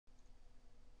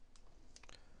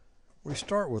We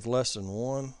start with lesson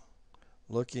 1,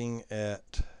 looking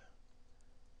at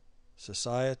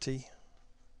society.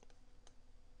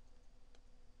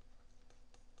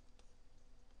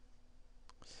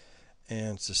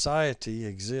 And society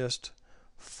exists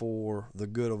for the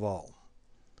good of all.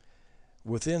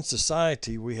 Within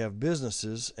society, we have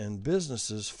businesses, and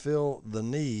businesses fill the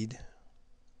need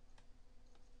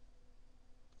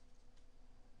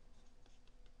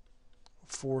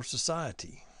for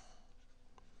society.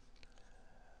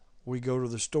 We go to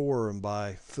the store and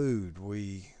buy food.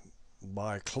 We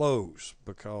buy clothes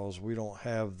because we don't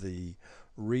have the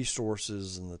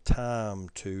resources and the time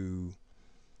to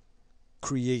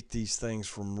create these things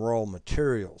from raw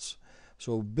materials.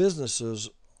 So businesses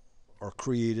are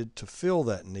created to fill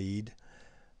that need,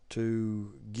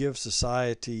 to give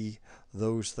society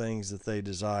those things that they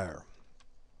desire.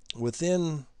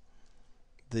 Within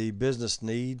the business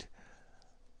need,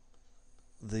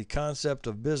 the concept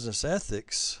of business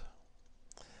ethics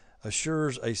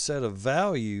assures a set of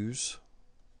values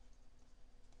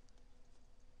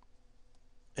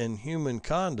and human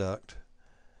conduct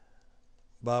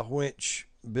by which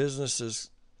business is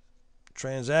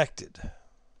transacted.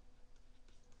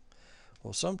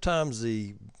 Well, sometimes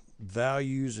the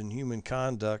values and human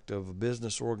conduct of a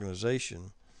business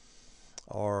organization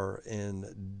are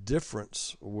in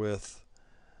difference with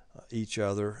each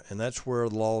other, and that's where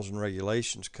laws and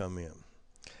regulations come in.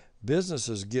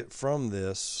 Businesses get from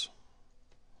this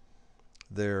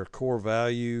their core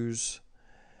values,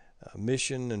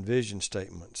 mission, and vision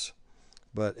statements.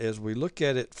 But as we look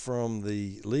at it from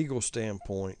the legal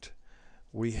standpoint,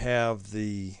 we have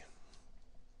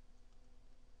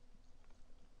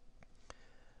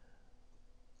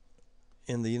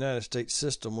in the United States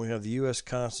system, we have the U.S.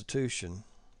 Constitution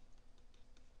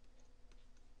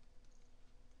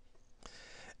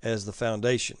as the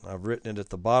foundation. I've written it at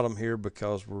the bottom here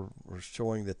because we're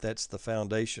showing that that's the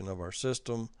foundation of our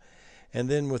system. And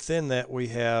then within that we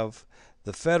have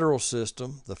the federal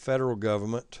system, the federal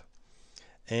government,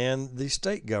 and the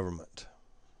state government.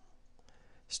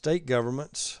 State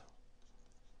governments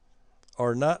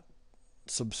are not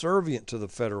subservient to the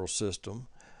federal system,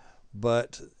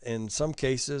 but in some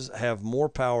cases have more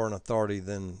power and authority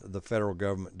than the federal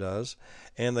government does,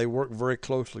 and they work very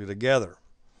closely together.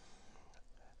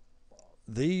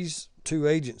 These two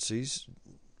agencies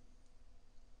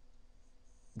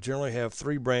generally have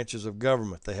 3 branches of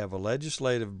government. They have a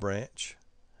legislative branch,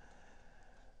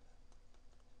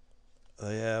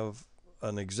 they have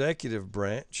an executive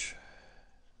branch,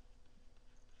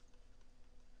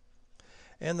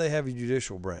 and they have a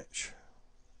judicial branch.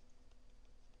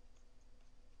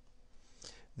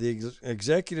 The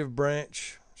executive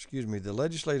branch, the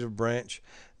legislative branch,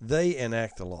 they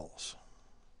enact the laws.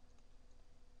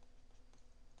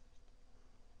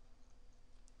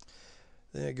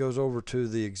 Then it goes over to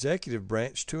the executive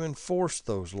branch to enforce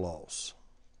those laws.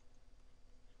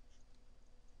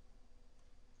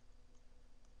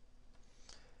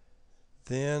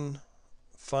 Then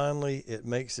finally it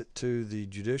makes it to the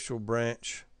judicial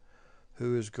branch,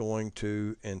 who is going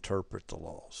to interpret the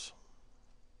laws.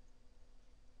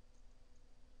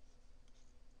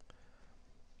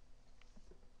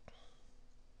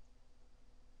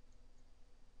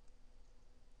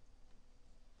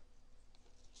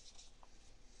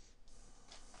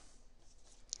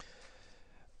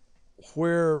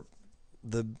 Where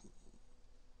the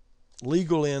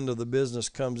legal end of the business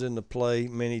comes into play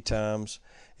many times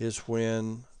is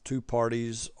when two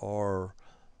parties are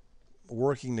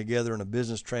working together in a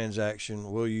business transaction.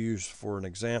 We'll use, for an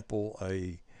example,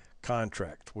 a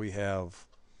contract. We have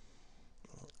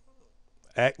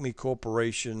Acme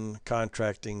Corporation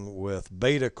contracting with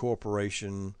Beta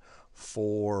Corporation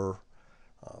for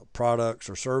products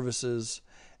or services,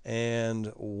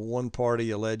 and one party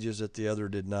alleges that the other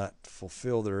did not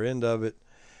fulfill their end of it,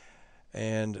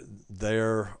 and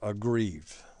they're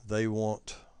aggrieved. They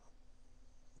want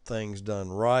things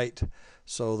done right,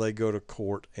 so they go to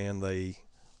court and they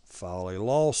file a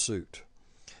lawsuit.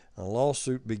 A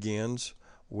lawsuit begins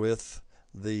with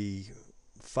the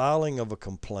filing of a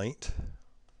complaint,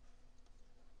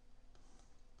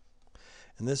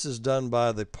 and this is done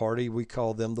by the party, we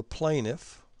call them the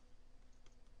plaintiff.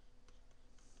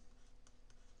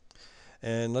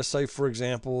 And let's say, for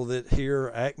example, that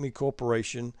here Acme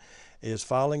Corporation is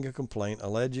filing a complaint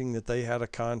alleging that they had a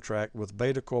contract with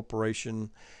Beta Corporation,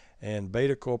 and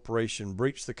Beta Corporation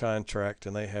breached the contract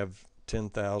and they have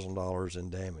 $10,000 in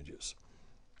damages.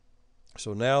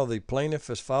 So now the plaintiff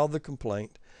has filed the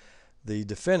complaint. The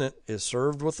defendant is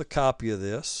served with a copy of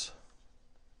this,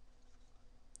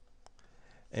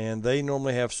 and they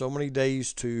normally have so many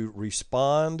days to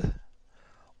respond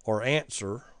or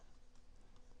answer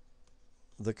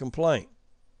the complaint.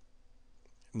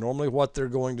 Normally what they're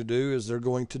going to do is they're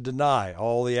going to deny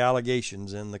all the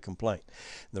allegations in the complaint.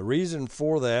 The reason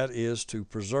for that is to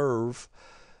preserve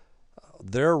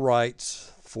their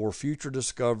rights for future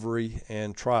discovery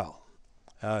and trial.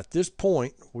 At this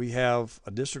point, we have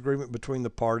a disagreement between the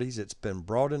parties. It's been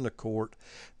brought into court.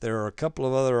 There are a couple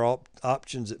of other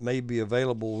options that may be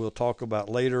available we'll talk about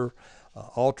later.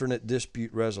 Alternate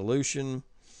dispute resolution,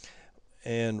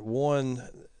 and one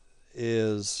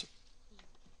is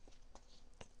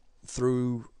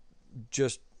through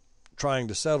just trying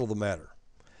to settle the matter.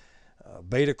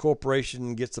 Beta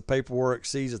Corporation gets the paperwork,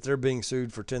 sees that they're being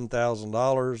sued for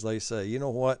 $10,000. They say, you know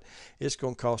what, it's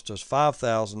going to cost us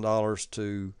 $5,000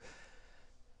 to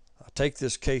take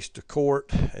this case to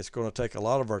court. It's going to take a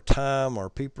lot of our time. Our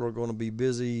people are going to be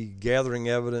busy gathering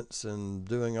evidence and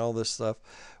doing all this stuff.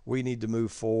 We need to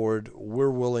move forward. We're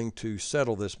willing to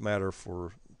settle this matter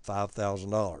for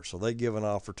 $5,000. So they give an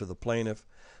offer to the plaintiff.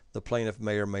 The plaintiff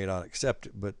may or may not accept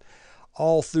it, but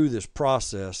all through this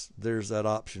process, there's that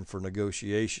option for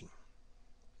negotiation.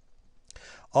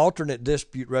 Alternate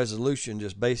dispute resolution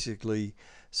just basically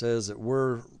says that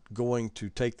we're going to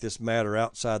take this matter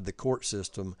outside the court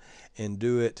system and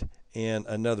do it in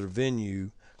another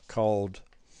venue called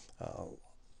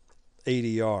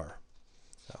ADR.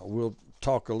 We'll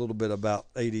talk a little bit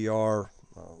about ADR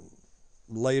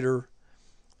later.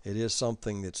 It is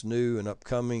something that's new and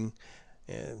upcoming,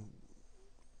 and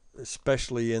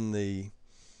especially in the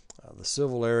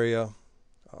civil area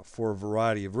for a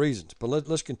variety of reasons. But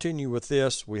let's continue with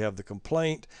this. We have the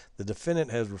complaint. The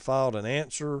defendant has filed an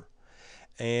answer,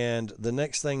 and the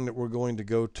next thing that we're going to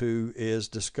go to is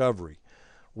discovery.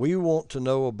 We want to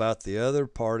know about the other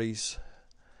party's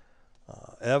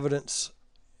evidence,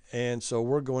 and so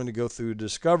we're going to go through a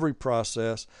discovery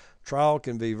process. Trial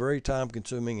can be very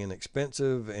time-consuming and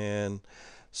expensive, and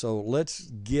so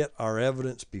let's get our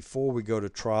evidence before we go to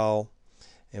trial,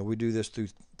 and we do this through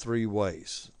three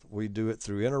ways. We do it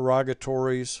through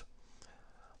interrogatories.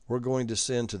 We're going to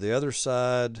send to the other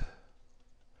side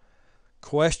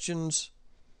questions.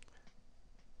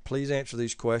 Please answer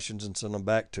these questions and send them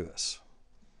back to us.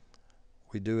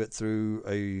 We do it through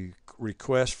a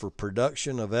request for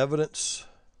production of evidence.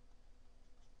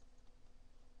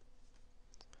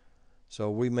 So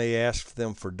we may ask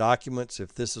them for documents.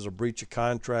 If this is a breach of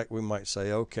contract, we might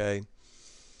say, okay,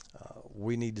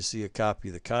 we need to see a copy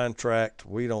of the contract.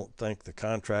 We don't think the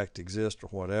contract exists or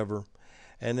whatever.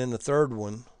 And then the third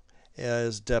one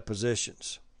is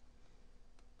depositions.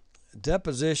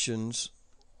 Depositions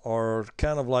are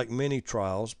kind of like mini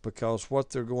trials, because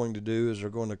what they're going to do is they're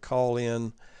going to call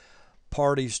in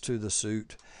parties to the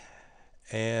suit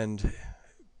and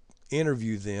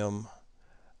interview them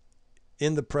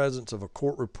in the presence of a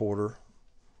court reporter.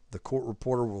 The court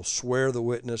reporter will swear the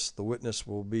witness. The witness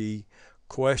will be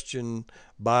questioned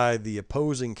by the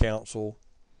opposing counsel.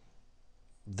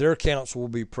 Their counsel will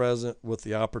be present with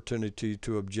the opportunity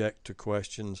to object to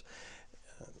questions.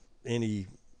 Any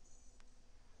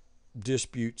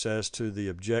disputes as to the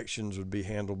objections would be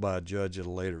handled by a judge at a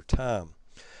later time.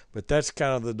 But that's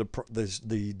kind of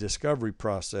the discovery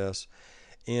process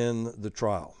in the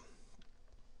trial.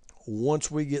 Once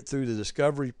we get through the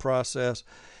discovery process,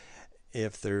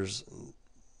 if there's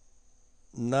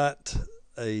not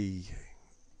a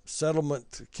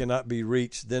settlement cannot be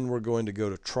reached, then we're going to go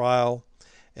to trial.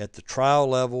 At the trial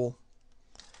level,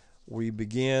 we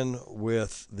begin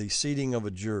with the seating of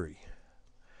a jury.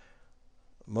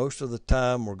 Most of the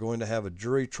time, we're going to have a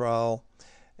jury trial,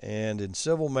 and in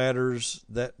civil matters,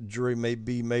 that jury may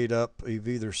be made up of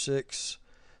either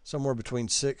somewhere between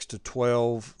 6 to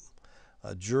 12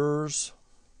 jurors.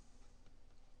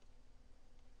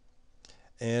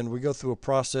 And we go through a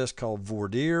process called voir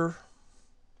dire.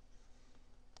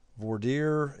 Voir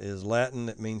dire is Latin.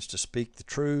 It means to speak the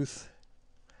truth.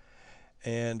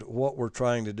 And what we're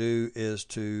trying to do is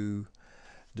to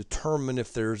determine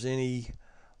if there's any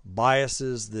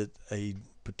biases that a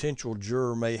potential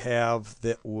juror may have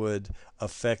that would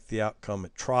affect the outcome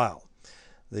at trial.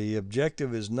 The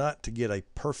objective is not to get a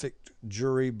perfect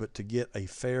jury, but to get a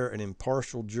fair and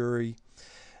impartial jury.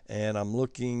 And I'm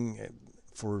looking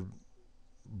for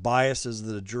biases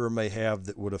that a juror may have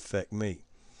that would affect me.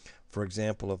 For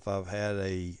example, if I've had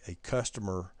a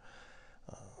customer,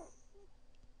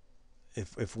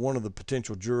 if one of the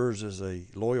potential jurors is a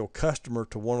loyal customer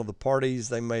to one of the parties,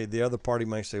 the other party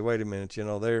may say, wait a minute,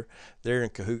 they're in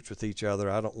cahoots with each other.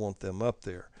 I don't want them up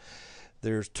there.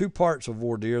 There's two parts of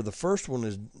voir dire. The first one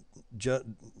is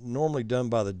normally done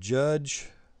by the judge,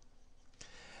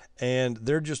 and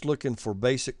they're just looking for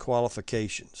basic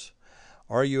qualifications.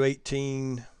 Are you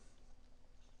 18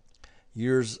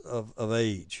 years of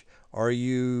age? Are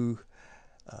you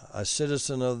a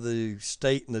citizen of the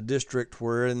state and the district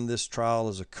wherein this trial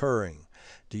is occurring?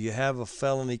 Do you have a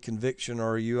felony conviction,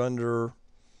 or are you under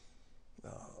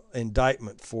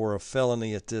indictment for a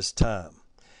felony at this time?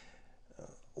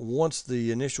 Once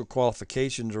the initial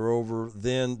qualifications are over,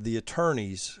 then the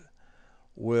attorneys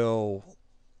will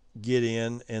get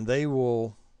in and they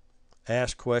will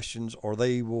ask questions, or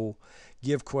they will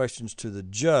give questions to the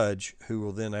judge, who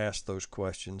will then ask those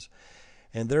questions.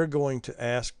 And they're going to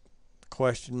ask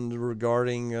questions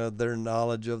regarding their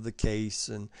knowledge of the case.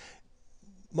 And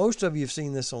most of you have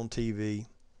seen this on TV,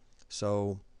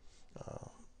 so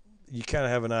you kind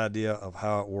of have an idea of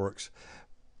how it works.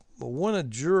 But when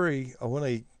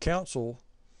a counsel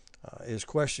is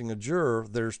questioning a juror,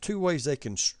 there's two ways they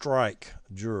can strike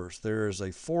jurors. There is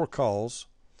a for cause.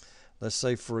 Let's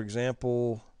say, for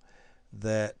example,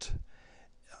 that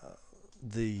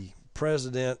the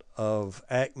president of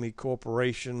Acme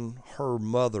Corporation, her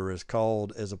mother is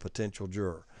called as a potential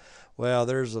juror. Well,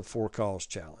 there's a for cause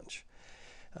challenge.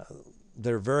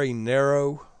 They're very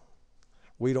narrow.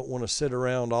 We don't want to sit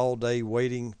around all day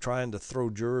waiting, trying to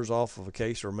throw jurors off of a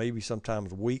case, or maybe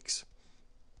sometimes weeks.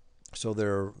 So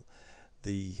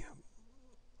the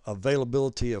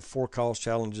availability of for cause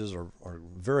challenges are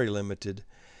very limited.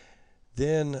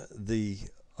 Then the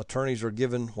attorneys are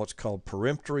given what's called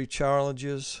peremptory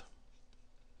challenges.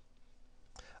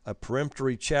 A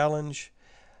peremptory challenge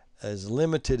is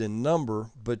limited in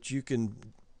number, but you can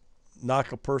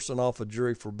knock a person off a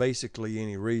jury for basically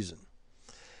any reason.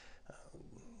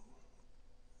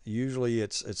 Usually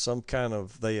it's some kind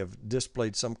of, they have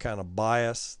displayed some kind of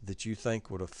bias that you think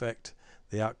would affect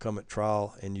the outcome at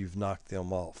trial, and you've knocked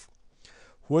them off.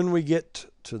 When we get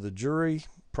to the jury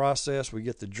process, we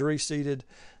get the jury seated,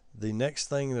 the next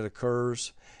thing that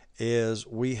occurs is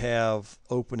we have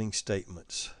opening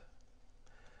statements.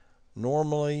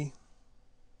 Normally,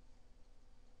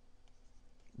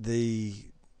 the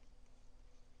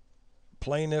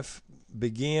plaintiff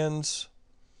begins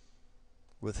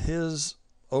with his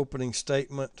opening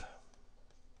statement,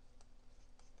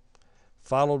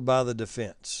 followed by the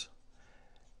defense.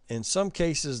 In some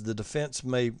cases, the defense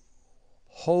may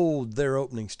hold their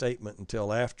opening statement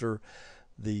until after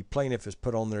the plaintiff has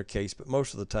put on their case, but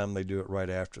most of the time they do it right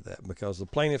after that, because the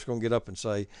plaintiff's going to get up and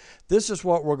say, this is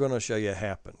what we're going to show you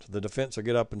happened. The defense will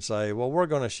get up and say, well, we're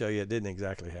going to show you it didn't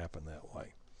exactly happen that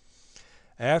way.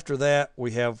 After that,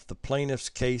 we have the plaintiff's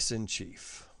case in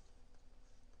chief.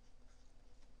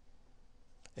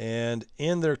 And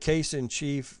in their case in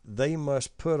chief, they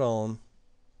must put on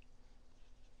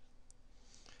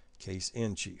case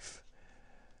in chief.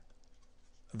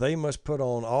 They must put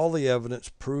on all the evidence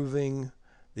proving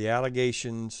the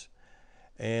allegations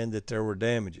and that there were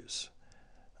damages.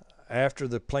 After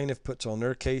the plaintiff puts on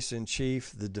their case in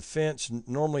chief, the defense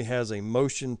normally has a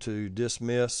motion to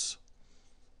dismiss.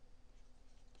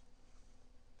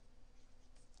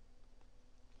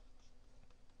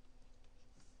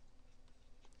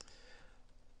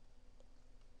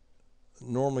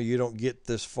 Normally you don't get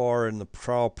this far in the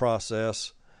trial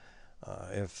process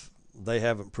if they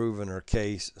haven't proven their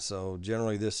case. So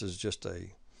generally this is just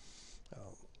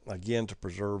again, to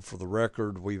preserve for the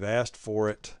record, we've asked for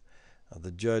it.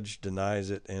 The judge denies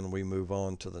it, and we move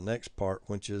on to the next part,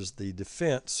 which is the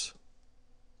defense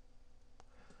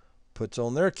puts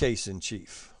on their case in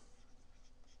chief.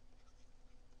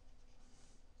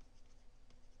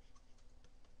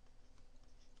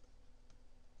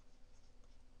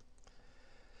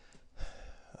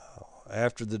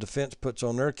 After the defense puts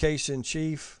on their case in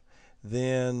chief,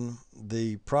 then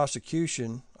the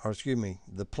prosecution, or excuse me,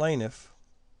 the plaintiff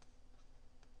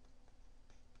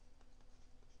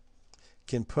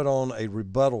can put on a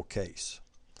rebuttal case.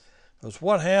 Because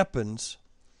what happens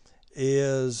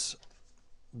is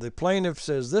the plaintiff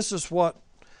says, this is what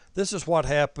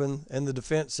happened, and the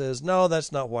defense says, no,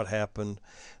 that's not what happened.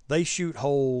 They shoot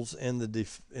holes in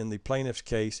the plaintiff's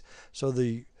case. So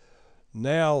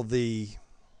now the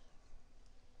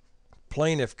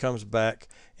plaintiff comes back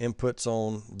and puts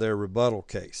on their rebuttal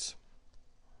case.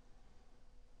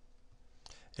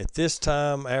 At this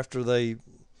time, after they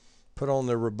put on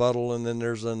their rebuttal, and then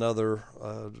there's another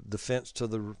defense to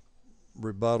the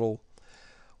rebuttal,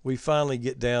 we finally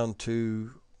get down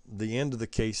to the end of the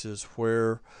cases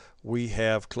where we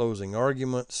have closing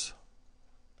arguments.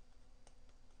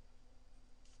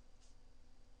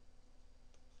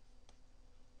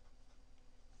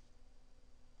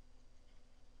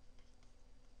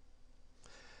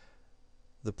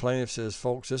 The plaintiff says,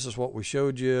 folks, this is what we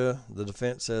showed you. The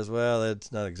defense says, well,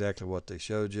 that's not exactly what they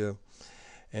showed you.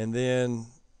 And then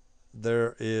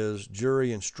there is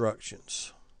jury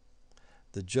instructions.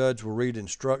 The judge will read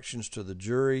instructions to the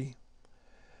jury.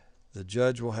 The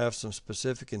judge will have some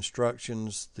specific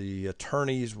instructions. The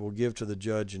attorneys will give to the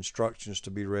judge instructions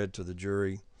to be read to the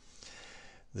jury.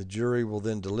 The jury will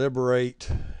then deliberate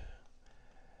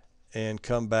and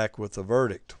come back with a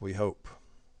verdict, we hope.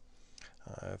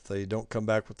 If they don't come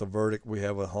back with a verdict, we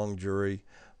have a hung jury,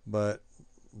 but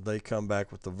they come back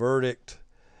with the verdict.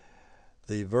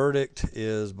 The verdict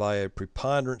is by a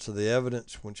preponderance of the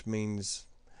evidence, which means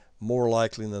more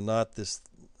likely than not this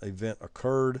event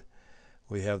occurred.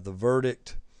 We have the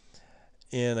verdict.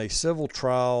 In a civil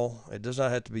trial, it does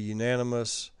not have to be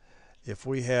unanimous. If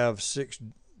we have 6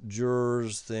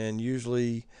 jurors, then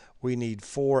usually we need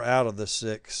 4 out of the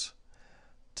 6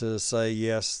 to say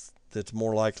yes, that's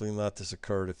more likely than not this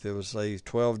occurred. If it was, say,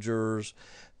 12 jurors,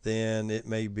 then it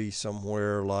may be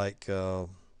somewhere like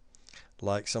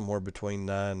somewhere between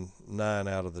 9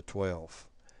 out of the 12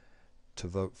 to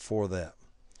vote for that.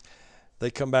 They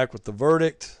come back with the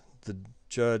verdict. The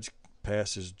judge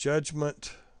passes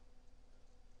judgment.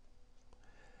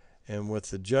 And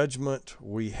with the judgment,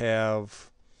 we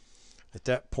have, at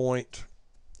that point,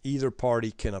 either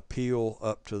party can appeal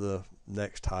up to the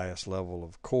next highest level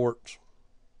of court.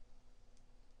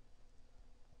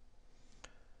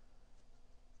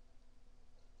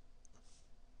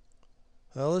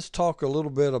 Now let's talk a little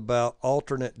bit about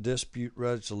alternate dispute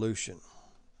resolution.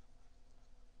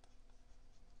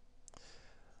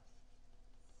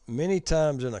 Many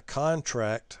times in a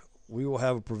contract, we will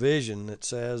have a provision that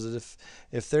says that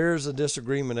if there's a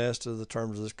disagreement as to the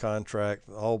terms of this contract,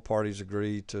 all parties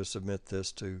agree to submit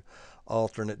this to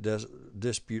alternate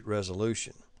dispute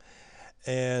resolution.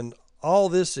 And all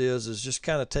this is just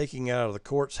kind of taking it out of the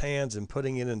court's hands and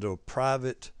putting it into a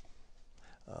private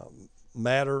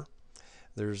matter.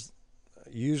 There's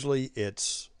usually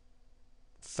it's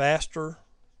faster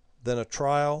than a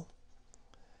trial.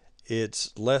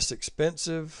 It's less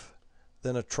expensive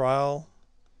than a trial,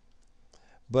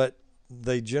 but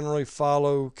they generally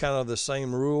follow kind of the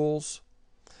same rules.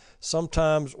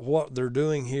 Sometimes what they're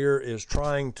doing here is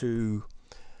trying to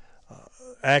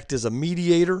act as a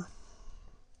mediator.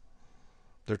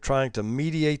 They're trying to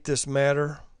mediate this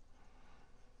matter.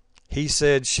 He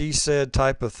said, she said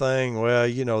type of thing. Well,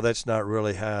 you know, that's not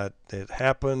really how it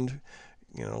happened.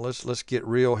 You know, let's get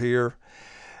real here.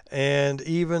 And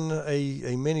even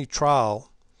a mini trial,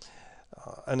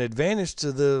 an advantage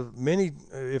to the many,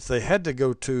 if they had to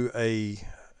go to a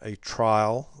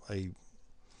trial, a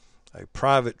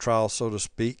private trial, so to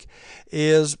speak,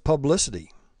 is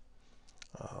publicity.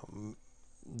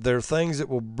 There are things that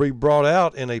will be brought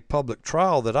out in a public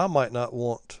trial that I might not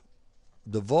want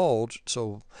divulged,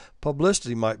 so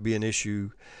publicity might be an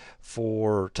issue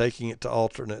for taking it to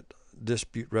alternate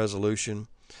dispute resolution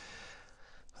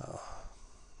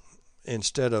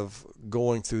instead of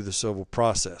going through the civil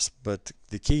process. But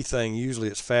the key thing, usually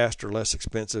it's faster, less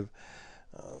expensive.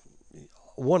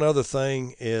 One other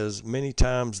thing is many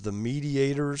times the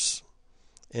mediators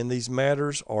in these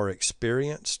matters are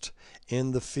experienced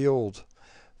in the field.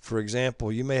 For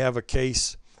example, you may have a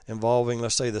case involving,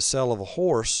 let's say, the sale of a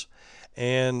horse,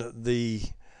 and the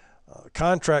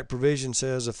contract provision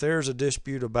says if there's a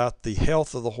dispute about the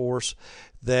health of the horse,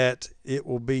 that it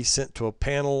will be sent to a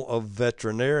panel of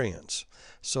veterinarians.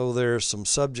 So there's some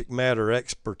subject matter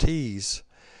expertise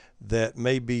that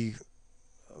may be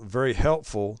very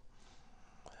helpful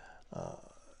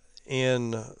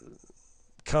in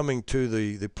coming to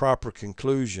the proper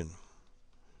conclusion.